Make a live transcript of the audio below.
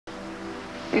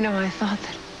You know, I thought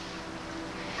that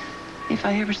if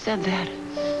I ever said that,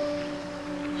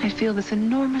 I'd feel this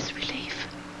enormous relief.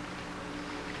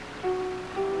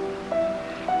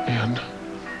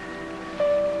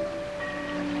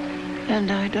 And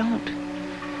I don't.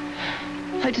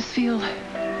 I just feel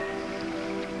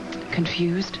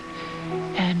confused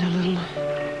and a little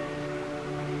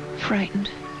frightened.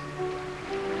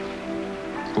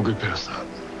 We'll get past that.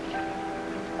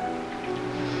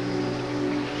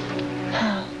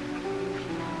 How?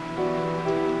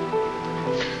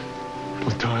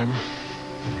 With time.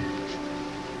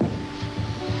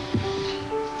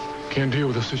 Can't deal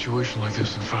with a situation like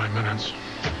this in 5 minutes.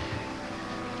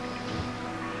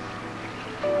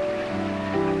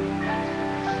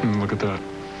 Look at that.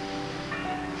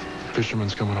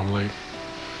 Fisherman's coming home late.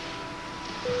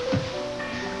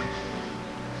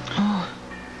 Oh.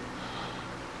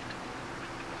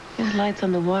 His lights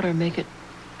on the water make it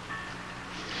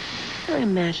very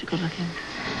magical looking.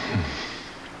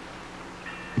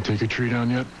 You take your tree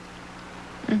down yet?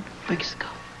 Weeks ago.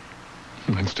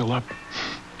 Mine's still up.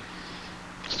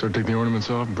 Start taking the ornaments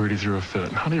off, Brady threw a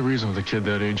fit. How do you reason with a kid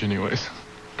that age anyways?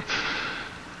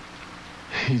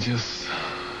 He just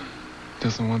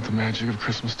doesn't want the magic of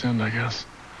Christmas to end, I guess.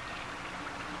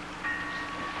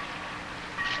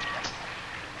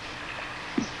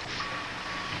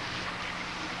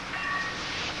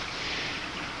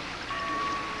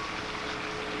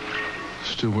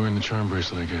 Still wearing the charm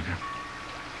bracelet I gave you?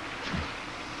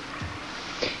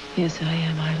 Yes, I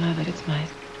am. I love it. It's my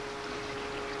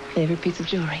favorite piece of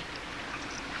jewelry.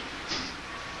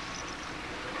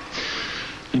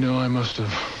 You know, I must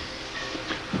have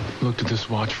looked at this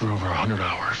watch for over 100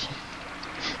 hours.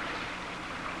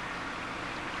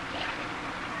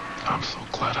 I'm so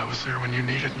glad I was there when you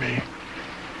needed me.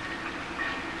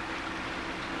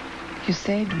 You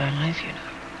saved my life, you know.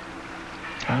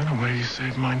 And in a way, you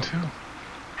saved mine, too.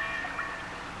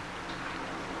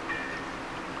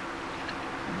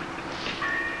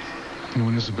 And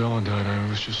when Isabella died, I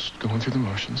was just going through the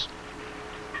motions.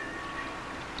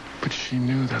 But she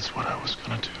knew that's what I was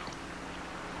going to do.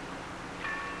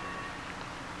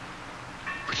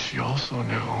 But she also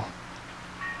knew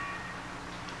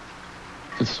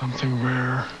that something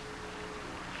rare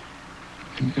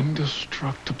and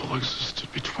indestructible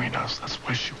existed between us. That's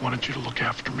why she wanted you to look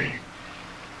after me.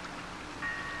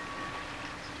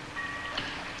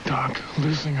 Doc,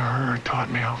 losing her taught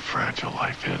me how fragile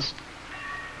life is.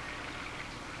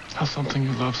 How something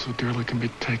you love so dearly can be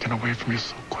taken away from you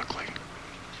so quickly.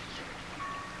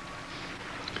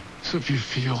 So if you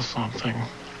feel something,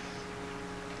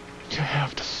 you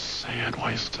have to say it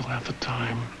while you still have the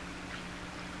time.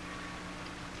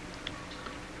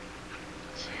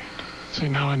 See,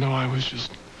 now I know I was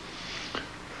just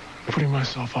putting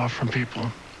myself off from people.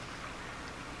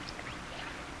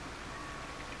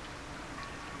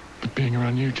 But being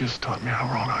around you just taught me how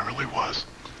wrong I really was.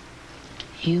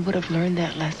 You would have learned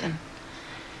that lesson.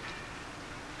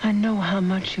 I know how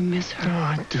much you miss her. No,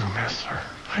 I do miss her.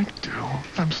 I do.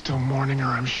 I'm still mourning her,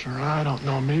 I'm sure. I don't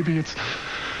know. Maybe I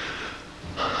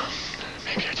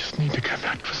just need to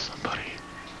connect with somebody.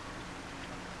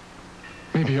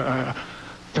 Maybe that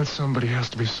somebody has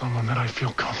to be someone that I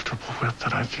feel comfortable with,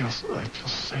 that I feel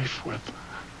safe with.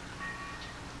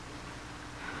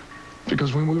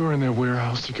 Because when we were in that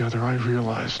warehouse together, I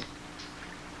realized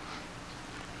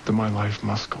that my life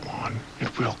must go on.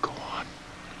 It will go on.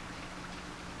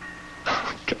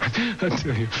 God, I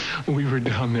tell you, when we were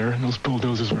down there and those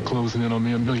bulldozers were closing in on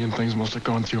me, a million things must have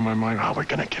gone through my mind. How are we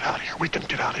going to get out of here? We can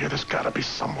get out of here. There's got to be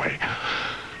some way.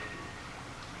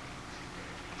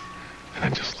 And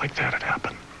then just like that, it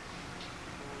happened.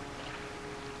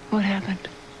 What happened?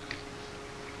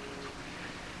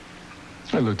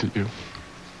 I looked at you.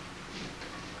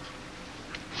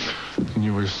 And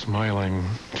you were smiling,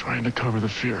 trying to cover the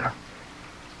fear.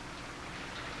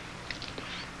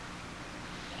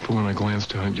 But when I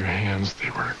glanced down at your hands, they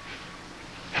were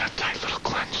in a tight little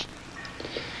clench.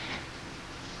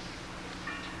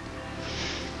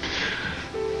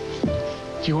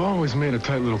 You always made a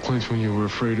tight little clench when you were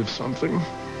afraid of something.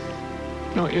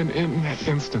 No, in that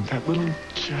instant, that little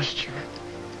gesture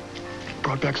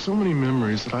brought back so many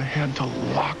memories that I had to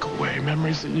lock away,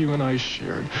 memories that you and I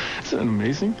shared. Isn't it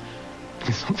amazing? I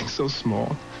mean, something so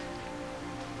small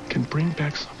can bring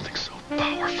back something so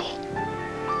powerful.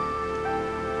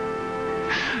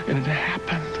 And it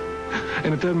happened.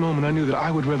 And at that moment, I knew that I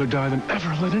would rather die than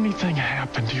ever let anything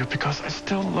happen to you because I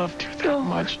still loved you that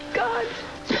much. God.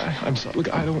 Yeah, I'm sorry.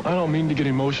 Look, I don't mean to get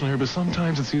emotional here, but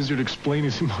sometimes it's easier to explain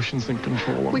these emotions than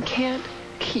control them. We can't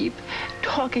keep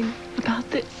talking about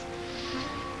this.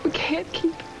 We can't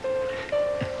keep...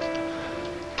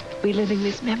 reliving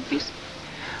these memories,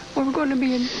 or we're going to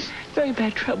be in very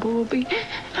bad trouble. We'll be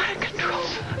out of control.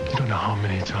 You don't know how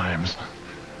many times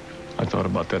I thought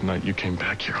about that night you came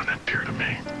back here on that pier to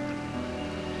me.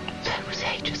 That was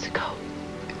ages ago.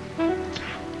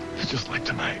 It's just like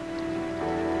tonight.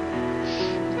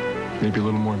 Maybe a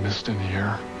little more mist in the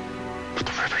air, but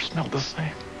the river smelled the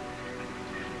same.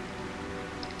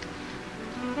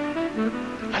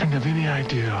 I didn't have any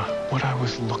idea what I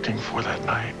was looking for that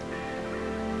night.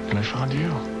 And I found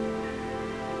you.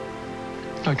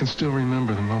 I can still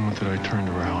remember the moment that I turned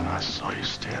around and I saw you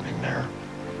standing there.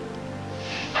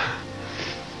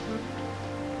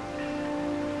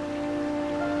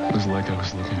 It was like I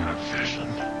was looking at a vision.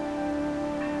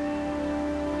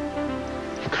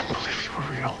 I couldn't believe you were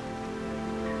real.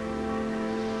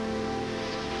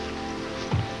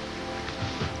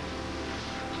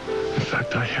 In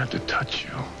fact, I had to touch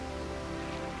you.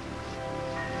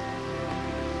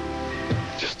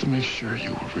 Just to make sure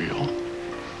you were real.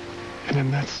 And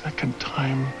in that second,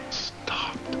 time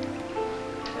stopped.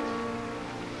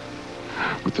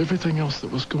 With everything else that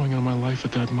was going on in my life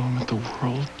at that moment, the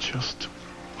world just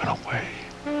went away.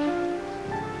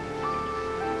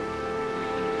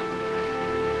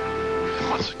 And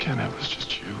once again, it was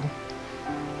just you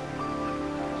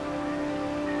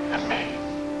and me.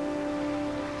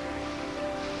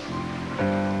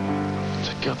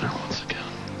 Together once again.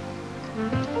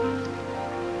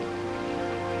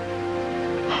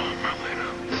 Oh, Marlena.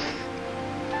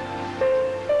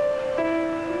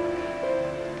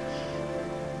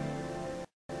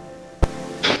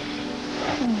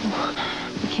 Oh,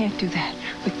 we can't do that.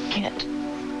 We can't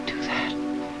do that.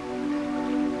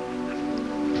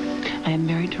 I am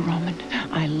married to Roman.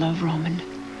 I love Roman.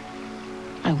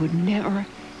 I would never,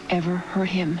 ever hurt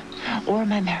him or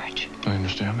my marriage. I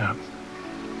understand that.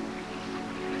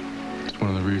 It's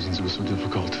one of the reasons it was so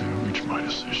difficult to reach my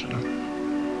decision.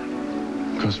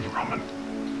 Because of Roman.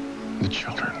 The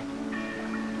children.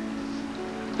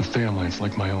 The family, it's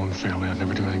like my own family. I'd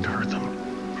never do anything to hurt them.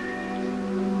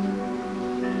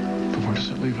 But where does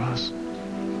it leave us?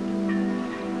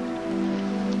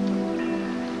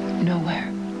 Nowhere.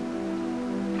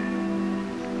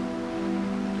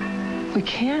 We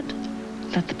can't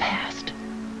let the past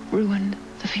ruin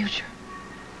the future.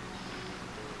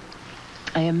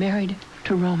 I am married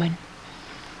to Roman.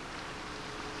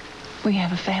 We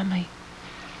have a family.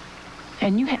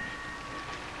 And you have...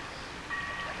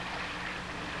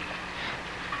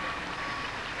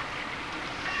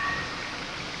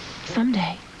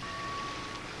 Someday,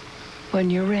 when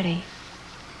you're ready,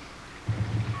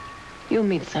 you'll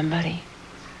meet somebody.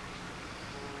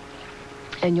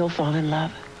 And you'll fall in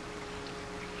love.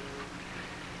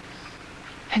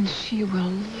 And she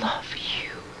will love you.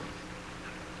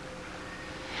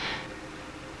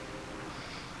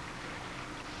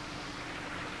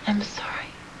 I'm sorry.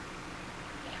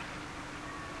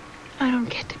 I don't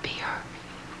get to be her.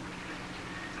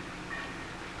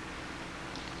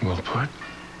 Well put.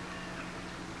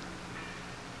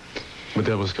 But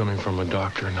that was coming from a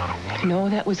doctor, not a woman. No,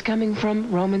 that was coming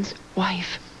from Roman's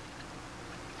wife.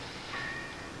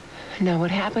 Now,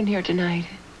 what happened here tonight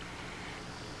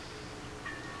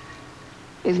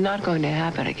is not going to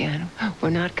happen again.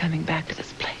 We're not coming back to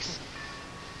this place.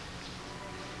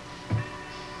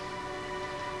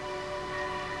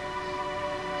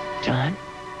 John?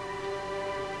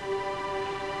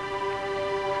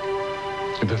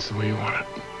 If that's the way you want it.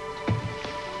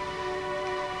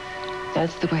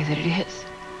 That's the way that it is.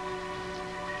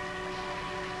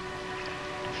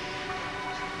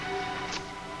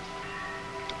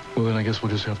 Well, then I guess we'll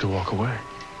just have to walk away.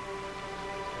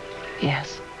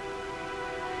 Yes.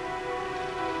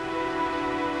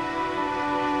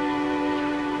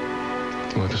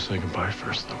 We'll have to say goodbye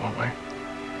first, though, won't we?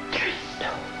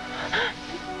 No.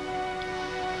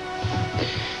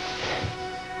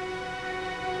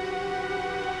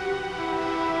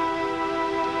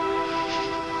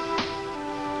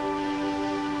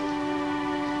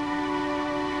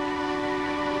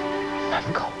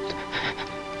 I'm cold.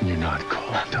 You're not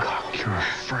cold, Doc. You're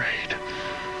afraid.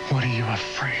 What are you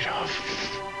afraid of?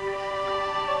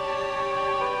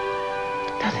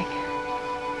 Nothing.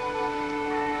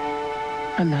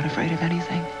 I'm not afraid of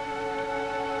anything.